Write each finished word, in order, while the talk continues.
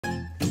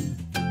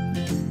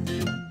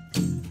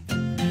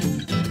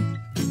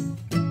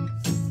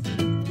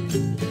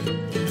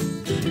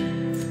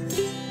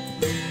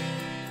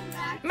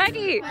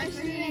TV.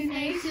 Question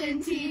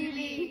Nation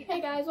TV.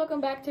 Hey guys, welcome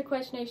back to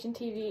Question Nation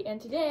TV,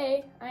 and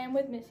today I am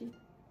with Missy,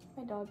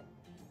 my dog.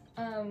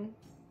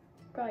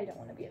 Probably don't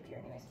want to be up here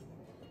anyways.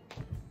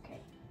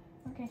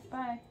 Okay,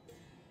 bye.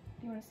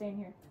 Do you want to stay in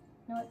here?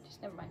 You know what?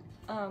 Just never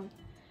mind.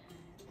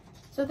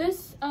 So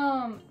this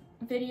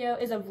video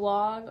is a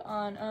vlog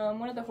on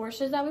one of the horse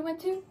shows that we went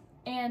to,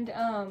 and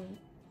a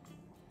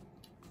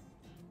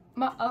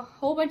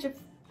whole bunch of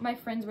my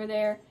friends were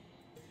there,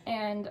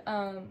 and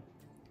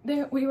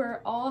we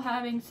were all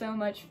having so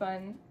much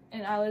fun,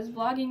 and I was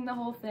vlogging the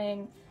whole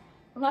thing.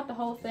 Well, not the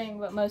whole thing,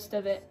 but most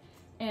of it,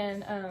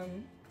 and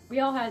we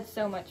all had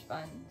so much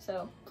fun.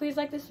 So please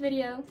like this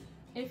video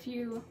if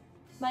you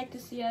like to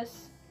see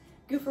us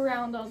goof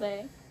around all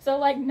day. So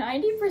like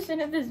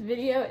 90% of this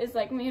video is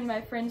like me and my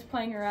friends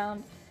playing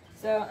around.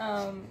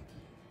 So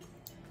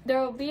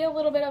there will be a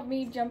little bit of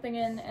me jumping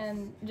in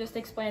and just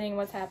explaining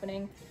what's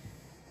happening.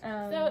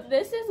 So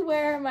this is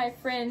where my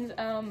friends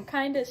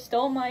kind of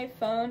stole my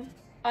phone.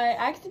 I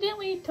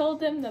accidentally told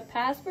them the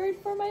password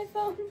for my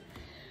phone.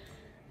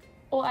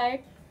 Well,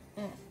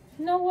 you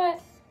know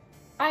what?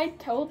 I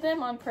told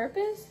them on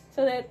purpose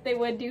so that they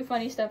would do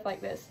funny stuff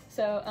like this.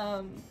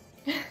 So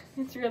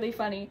it's really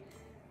funny.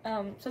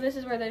 So this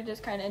is where they're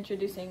just kind of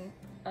introducing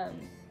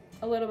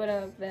a little bit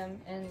of them,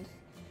 and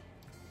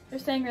they're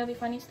saying really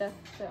funny stuff.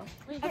 So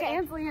okay,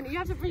 Ansley, you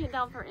have to bring it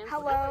down for Ansley.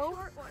 Hello.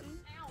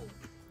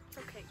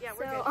 Okay, yeah,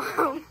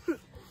 we're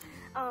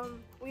good.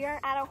 We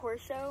are at a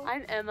horse show.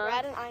 I'm Emma. We're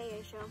at an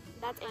IAA show.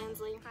 That's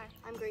Ansley. Hi.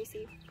 I'm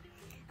Gracie.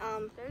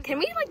 Can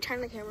we like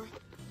turn the camera?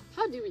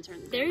 How do we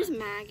turn the There's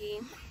Maggie.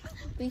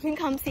 We can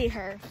come see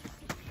her.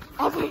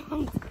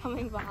 Everyone's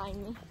coming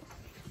behind me.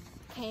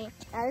 Okay,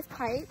 that is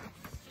Pipe.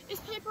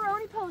 It's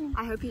Pepperoni Pony.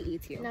 I hope he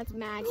eats you. And that's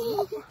Maggie.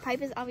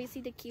 Pipe is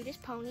obviously the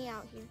cutest pony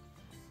out here.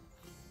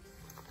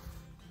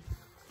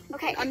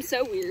 Okay. I'm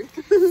so weird.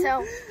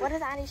 So, what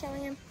is Addie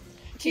showing him?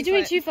 She's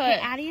doing 2 foot. Okay,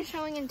 Addie is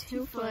showing him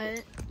 2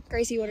 foot.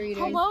 Gracie, what are you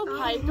doing? Hello,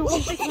 Pipe.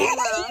 Don't the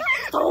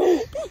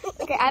camera.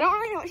 Okay, I don't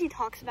really know what she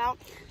talks about,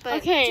 but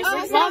Okay,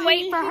 we'll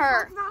wait for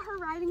her. Talk about her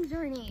riding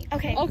journey.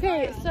 Okay.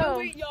 Okay,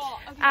 so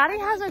Addie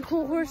has a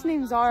cool horse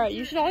named Zara.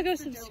 You should all go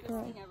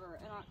subscribe.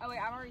 Oh wait,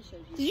 I've already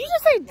showed you. Did you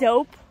just say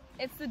dope?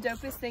 It's the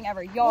dopest thing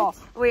ever, y'all.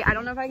 Wait, I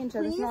don't know if I can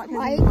show this. Please Not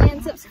like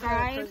and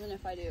subscribe prison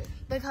if I do.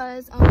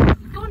 because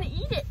I'm gonna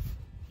eat it.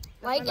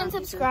 like and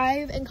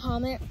subscribe and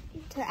comment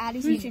to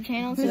Addie's YouTube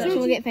channel so that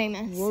she'll get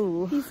famous.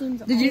 Whoa.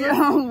 Did you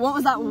know what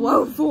was that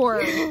whoa for?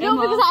 No,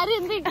 because I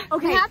didn't think.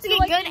 Okay, we have to get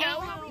good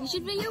at. You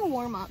should video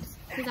warm ups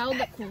because that would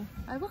look cool.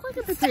 I look like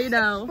a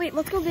potato. Wait,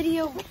 let's go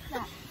video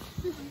that.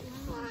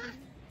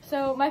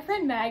 So my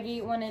friend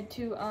Maggie wanted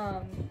to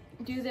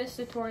do this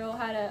tutorial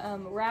how to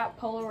wrap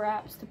polo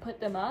wraps to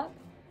put them up,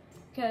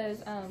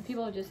 because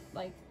people just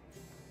like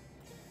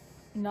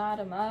knot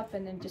them up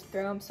and then just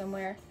throw them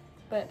somewhere.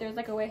 But there's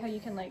like a way how you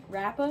can like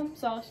wrap them,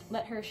 so I'll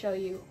let her show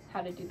you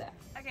how to do that.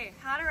 Okay,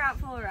 how to wrap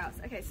polo wraps.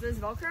 Okay, so there's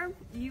Velcro.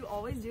 You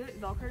always do it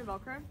Velcro to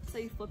Velcro. So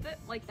you flip it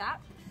like that,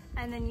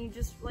 and then you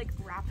just like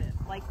wrap it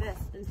like this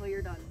until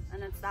you're done,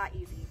 and it's that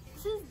easy.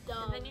 This is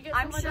dumb.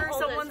 I'm sure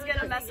someone's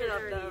gonna mess it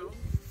up though.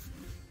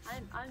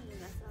 I'm gonna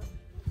mess up.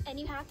 And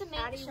you have to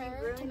make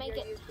sure to make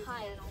it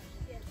tight.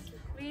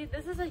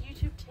 This is a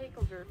YouTube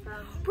takeover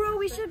from. Bro,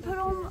 we should put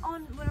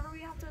on whenever we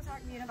have to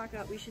attack Nina back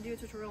up. We should do a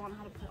tutorial on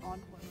how to put on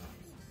polo wraps.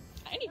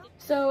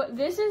 So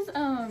this is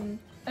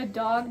a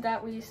dog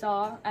that we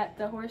saw at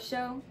the horse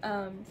show.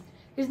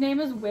 His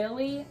name is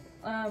Willie.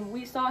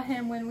 We saw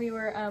him when we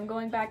were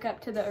going back up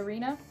to the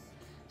arena.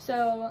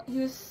 So he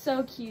was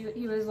so cute.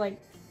 He was like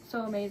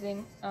so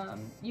amazing.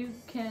 You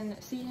can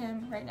see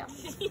him right now.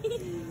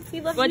 He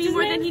loves me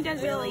more than he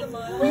does Willie.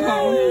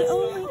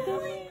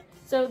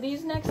 So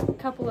these next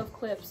couple of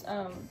clips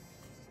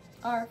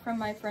are from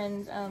my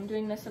friends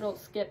doing this little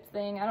skip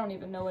thing. I don't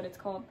even know what it's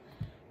called,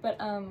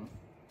 but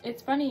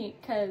it's funny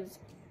because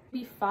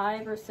maybe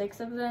 5 or 6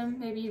 of them,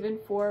 maybe even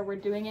 4, were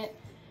doing it.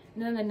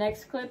 And then the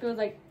next clip, it was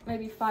like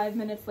maybe 5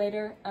 minutes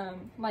later,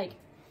 like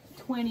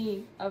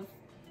 20 of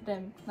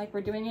them like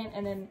were doing it,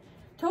 and then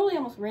totally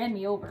almost ran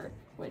me over,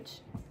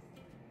 which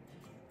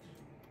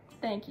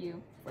thank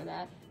you for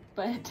that.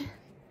 But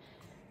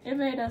it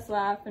made us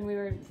laugh, and we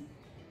were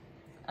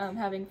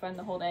having fun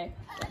the whole day.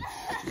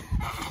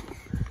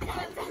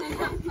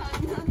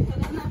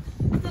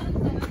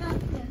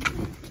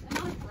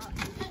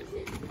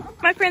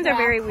 My friends are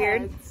very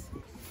weird.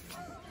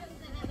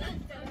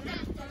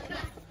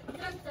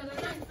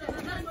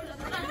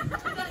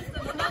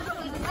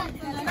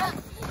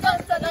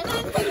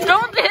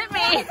 Don't hit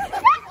me!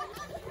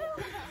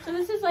 So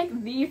this is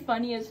like the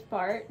funniest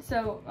part.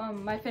 So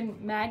my friend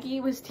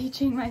Maggie was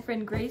teaching my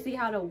friend Gracie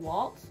how to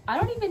waltz. I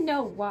don't even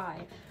know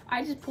why.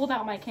 I just pulled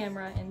out my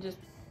camera and just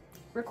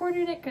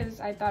recorded it because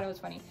I thought it was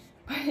funny.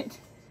 But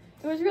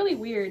it was really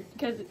weird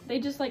because they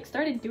just like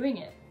started doing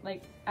it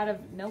like out of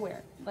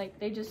nowhere. Like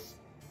they just,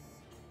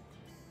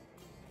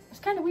 it's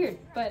kind of weird.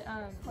 But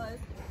Close,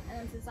 and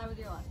then to the side with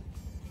your left.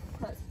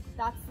 Close.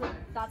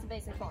 That's a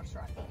basic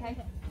foxtrot. Okay.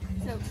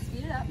 So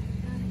speed it up.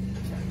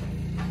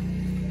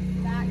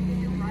 Back to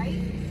your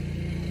right.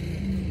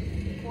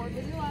 Forward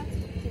with your left,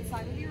 to the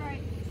side with your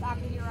right, back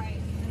with your right,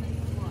 and then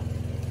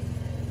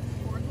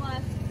forward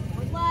left,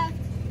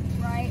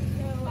 right.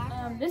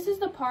 This is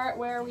the part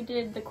where we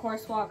did the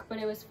course walk, but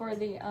it was for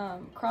the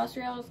cross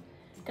rails,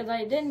 because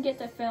I didn't get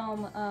to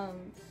film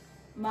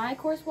my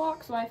course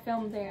walk, so I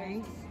filmed there.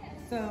 Okay.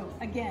 So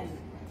again,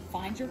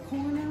 find your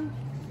corner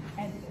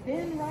and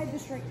then ride the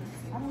straightness.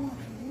 I don't want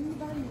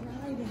anybody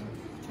riding,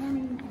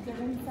 turning their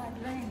inside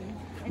lane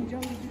and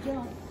jumping to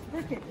jump.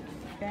 Frick it.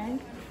 Okay?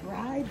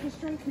 Ride the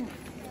straightness.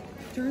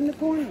 Turn the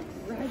corner.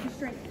 Ride the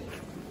straightness.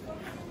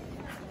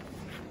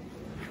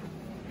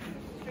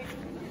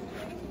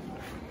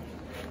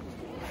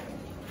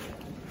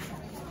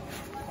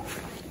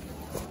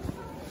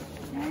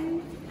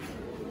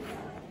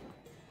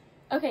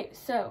 Okay,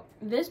 so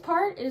this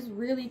part is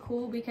really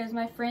cool because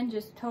my friend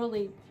just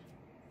totally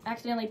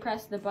accidentally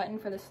pressed the button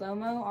for the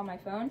slow-mo on my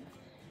phone,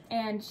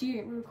 and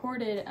she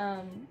recorded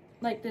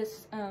like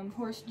this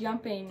horse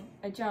jumping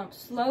a jump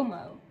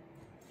slow-mo,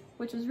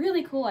 which was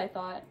really cool, I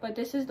thought. But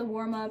this is the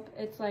warm-up.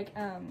 It's like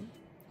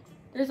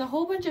there's a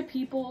whole bunch of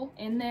people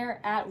in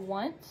there at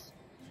once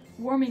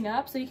warming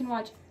up, so you can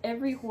watch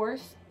every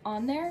horse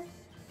on there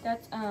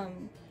that's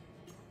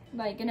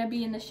like gonna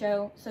be in the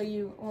show, so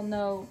you will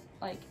know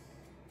like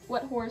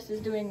what horse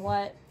is doing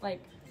what,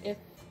 like if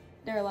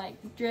they're like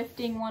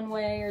drifting one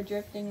way or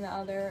drifting the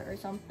other or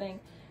something.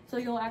 So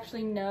you'll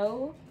actually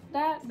know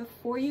that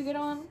before you get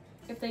on.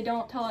 If they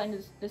don't tell it in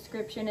the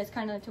description, it's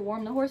kind of to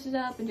warm the horses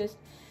up and just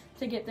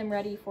to get them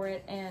ready for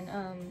it. And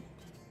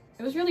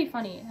it was really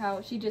funny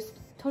how she just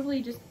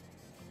totally just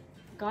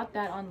got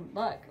that on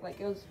luck. Like,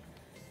 it was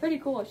pretty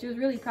cool. She was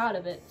really proud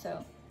of it,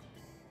 so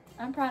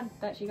I'm proud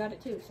that she got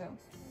it too, so.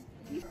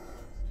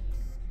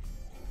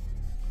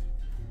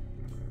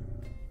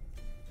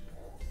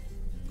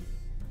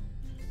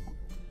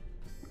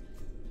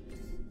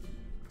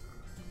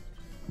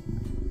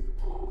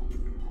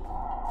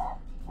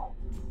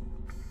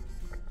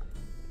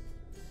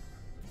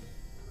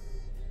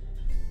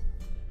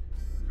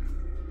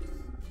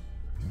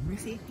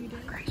 See,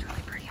 Gray's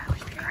really pretty. I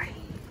wish we Gray.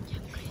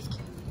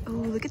 Oh,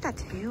 look at that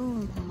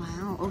tail.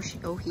 Wow. Oh,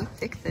 he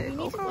thick.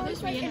 Oh,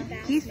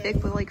 he's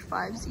thick with like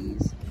 5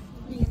 Z's.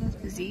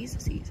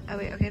 Z's. Oh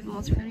wait, okay, the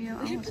multi video.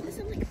 We should put this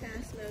in like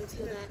fast mode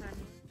so that.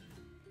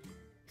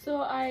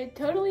 So I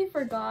totally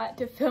forgot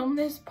to film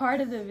this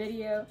part of the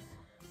video,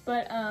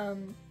 but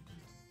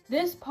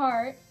this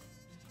part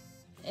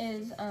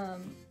is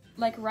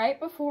like right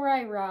before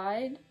I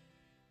ride,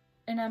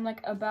 and I'm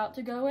like about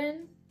to go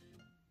in.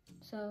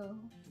 So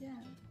yeah.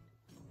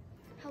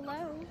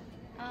 Hello.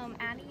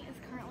 Addie is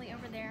currently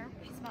over there.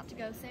 She's about to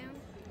go soon.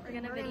 We're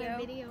gonna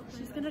video.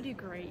 She's gonna do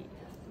great.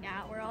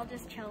 Yeah, we're all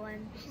just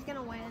chilling. She's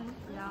gonna win.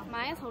 Yeah.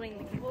 Maya's holding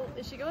the camera. Well,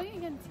 is she going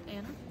against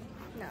Anna?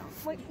 No.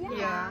 Wait,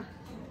 Yeah.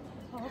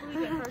 How do we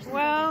get first?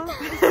 Well,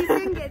 she's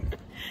gonna get.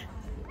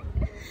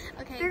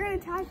 Okay. They're gonna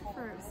tie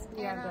first.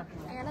 Anna,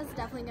 Anna's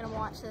definitely gonna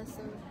watch this,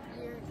 and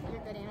you're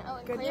good, Anna. Oh,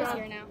 and Good Claire's job.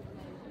 here now.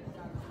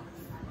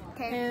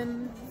 Okay.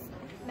 And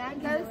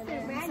Maggie's over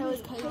there, and so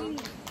is Katie.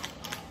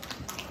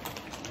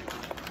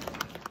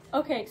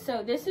 Okay,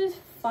 so this is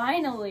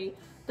finally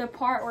the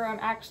part where I'm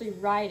actually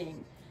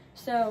riding.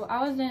 So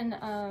I was in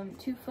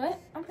 2 foot,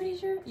 I'm pretty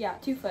sure. Yeah,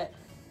 2 foot.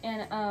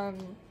 And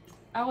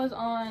I was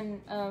on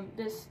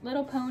this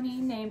little pony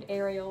named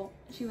Ariel.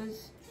 She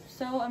was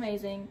so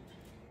amazing.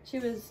 She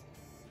was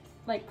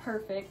like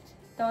perfect.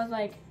 That was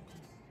like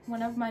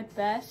one of my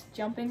best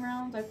jumping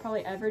rounds I've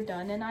probably ever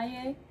done in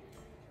IEA.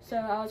 So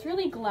I was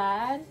really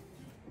glad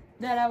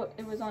that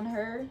it was on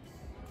her.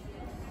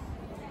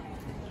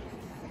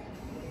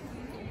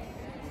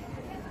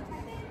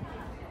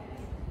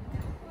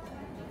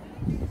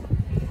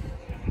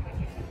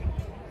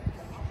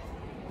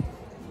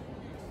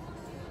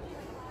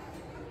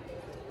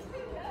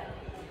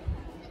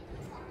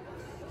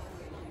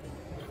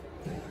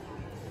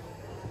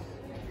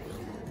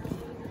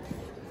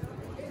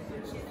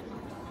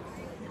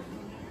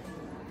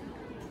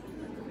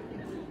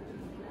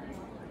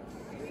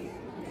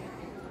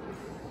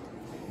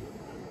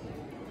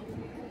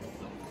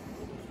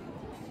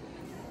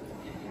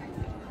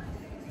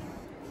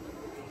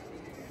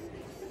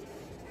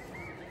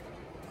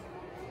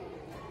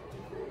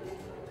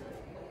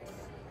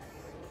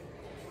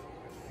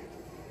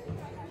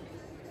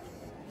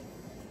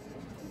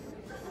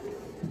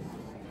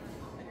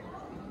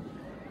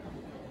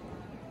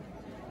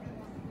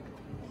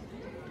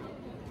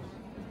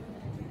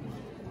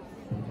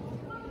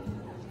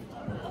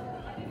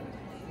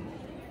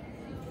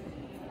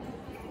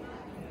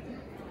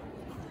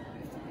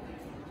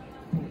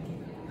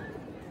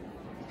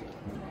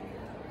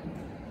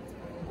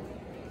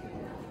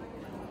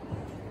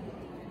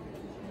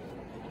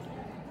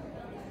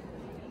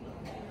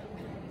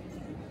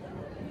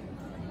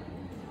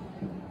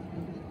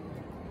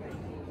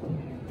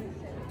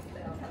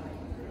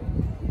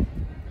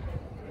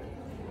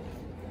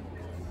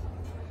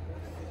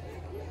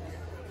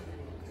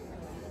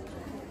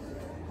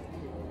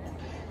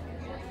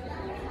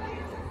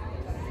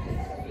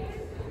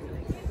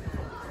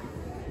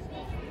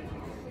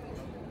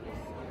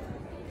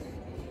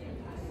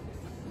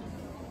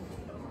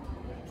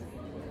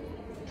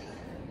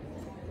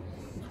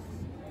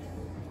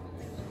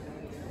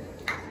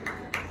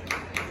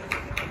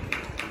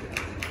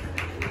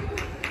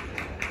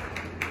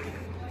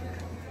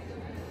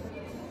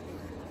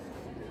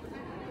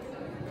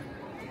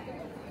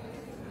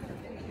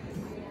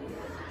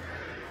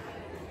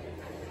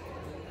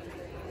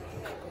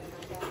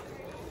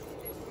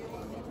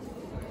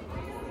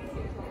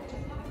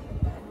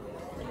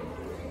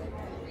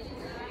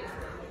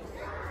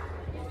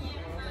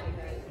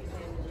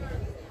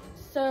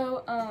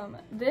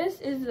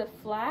 this is the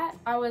flat.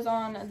 I was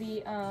on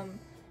the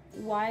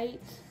white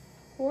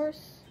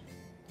horse,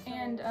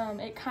 and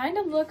it kind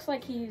of looks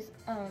like he's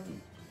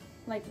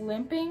like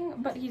limping,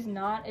 but he's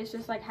not. It's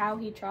just like how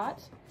he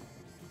trots.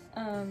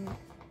 So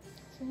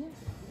yeah.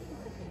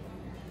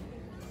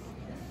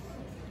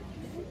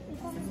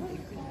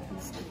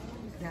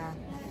 Yeah, I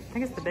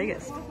think it's the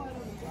biggest.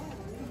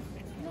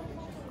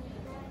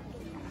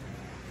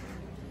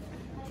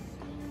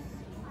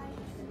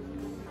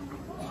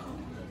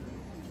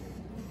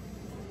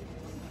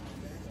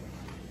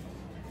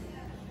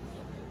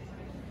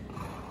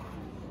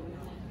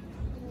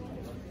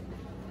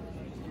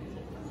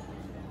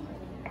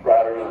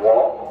 Riders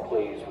walk,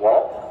 please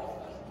walk.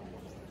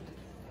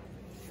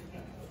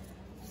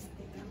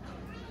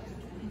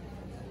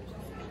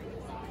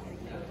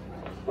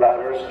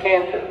 Riders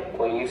canter,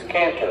 please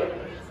canter.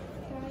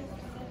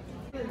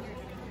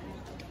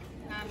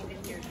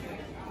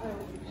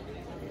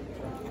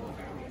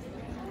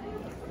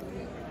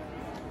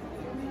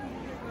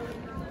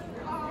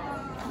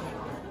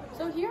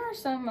 So here are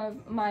some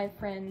of my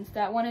friends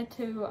that wanted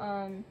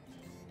to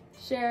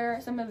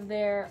share some of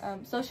their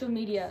social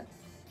media.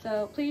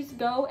 So please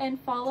go and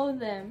follow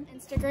them.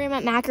 Instagram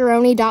at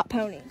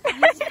macaroni.pony.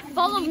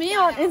 Follow me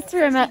on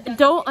Instagram at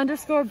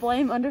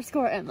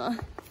don't_blame_Emma.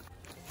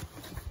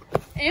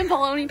 And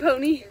Baloney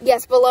Pony.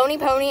 Yes, Baloney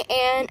Pony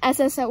and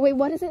SSO. Wait,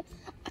 what is it?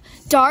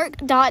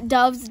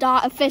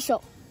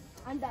 Dark.doves.official.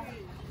 I'm done.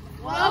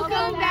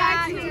 Welcome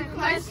back to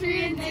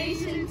Equestrian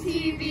Nation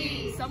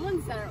TV.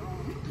 Someone said it wrong.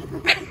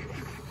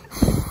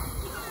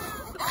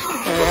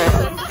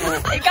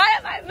 It got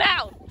in my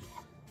mouth.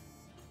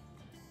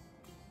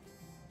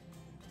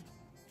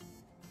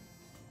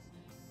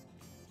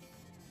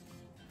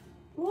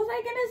 What was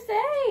I gonna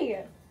say?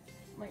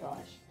 Oh my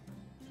gosh.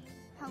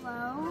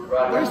 Hello.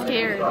 We're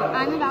scared.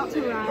 I'm about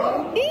to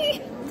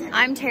ride.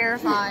 I'm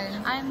terrified.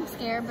 I'm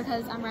scared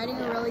because I'm riding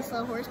a really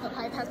slow horse, but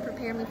Pipe has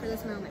prepared me for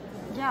this moment.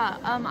 Yeah,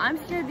 I'm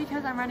scared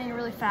because I'm riding a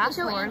really fast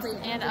Show horse, Ansley.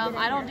 and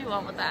I don't do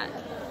well with that.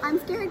 I'm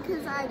scared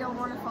because I don't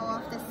want to fall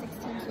off this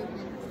 16 feet.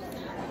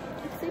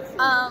 It's 16.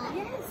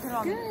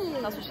 Yes,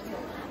 good. That's what she said.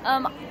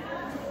 I'm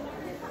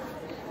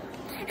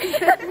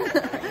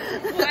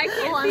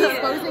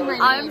exposing my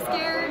name. I'm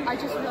scared. I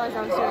just realized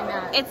I was doing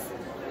that.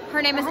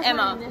 Her name is It has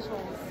my Emma.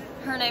 initials.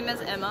 Her name is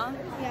Emma.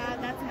 Yeah,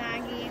 that's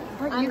Maggie.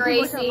 I'm You can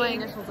look up my Gracie.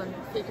 initials and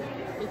figure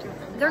things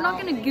They're not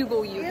out. gonna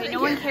Google you, okay? No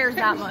one cares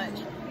that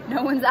much.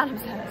 No one's that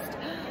obsessed.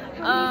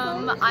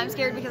 I'm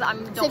scared because I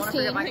don't want to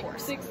forget my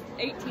horse.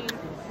 18.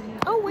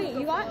 Oh, wait,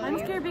 you got I'm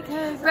scared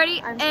because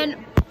Ready?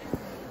 And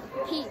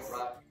peace.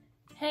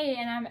 Hey,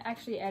 and I'm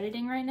actually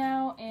editing right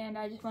now, and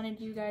I just wanted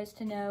you guys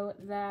to know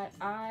that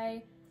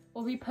I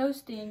will be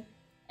posting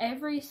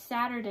every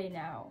Saturday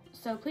now.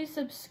 So please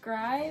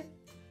subscribe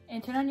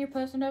and turn on your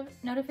post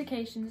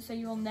notifications so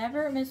you will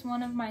never miss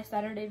one of my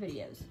Saturday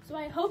videos. So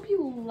I hope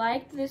you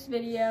liked this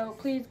video.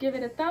 Please give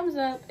it a thumbs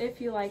up if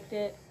you liked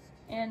it,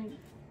 and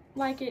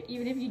like it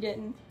even if you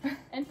didn't.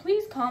 And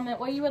please comment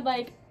what you would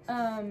like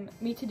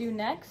me to do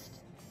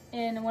next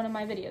in one of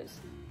my videos.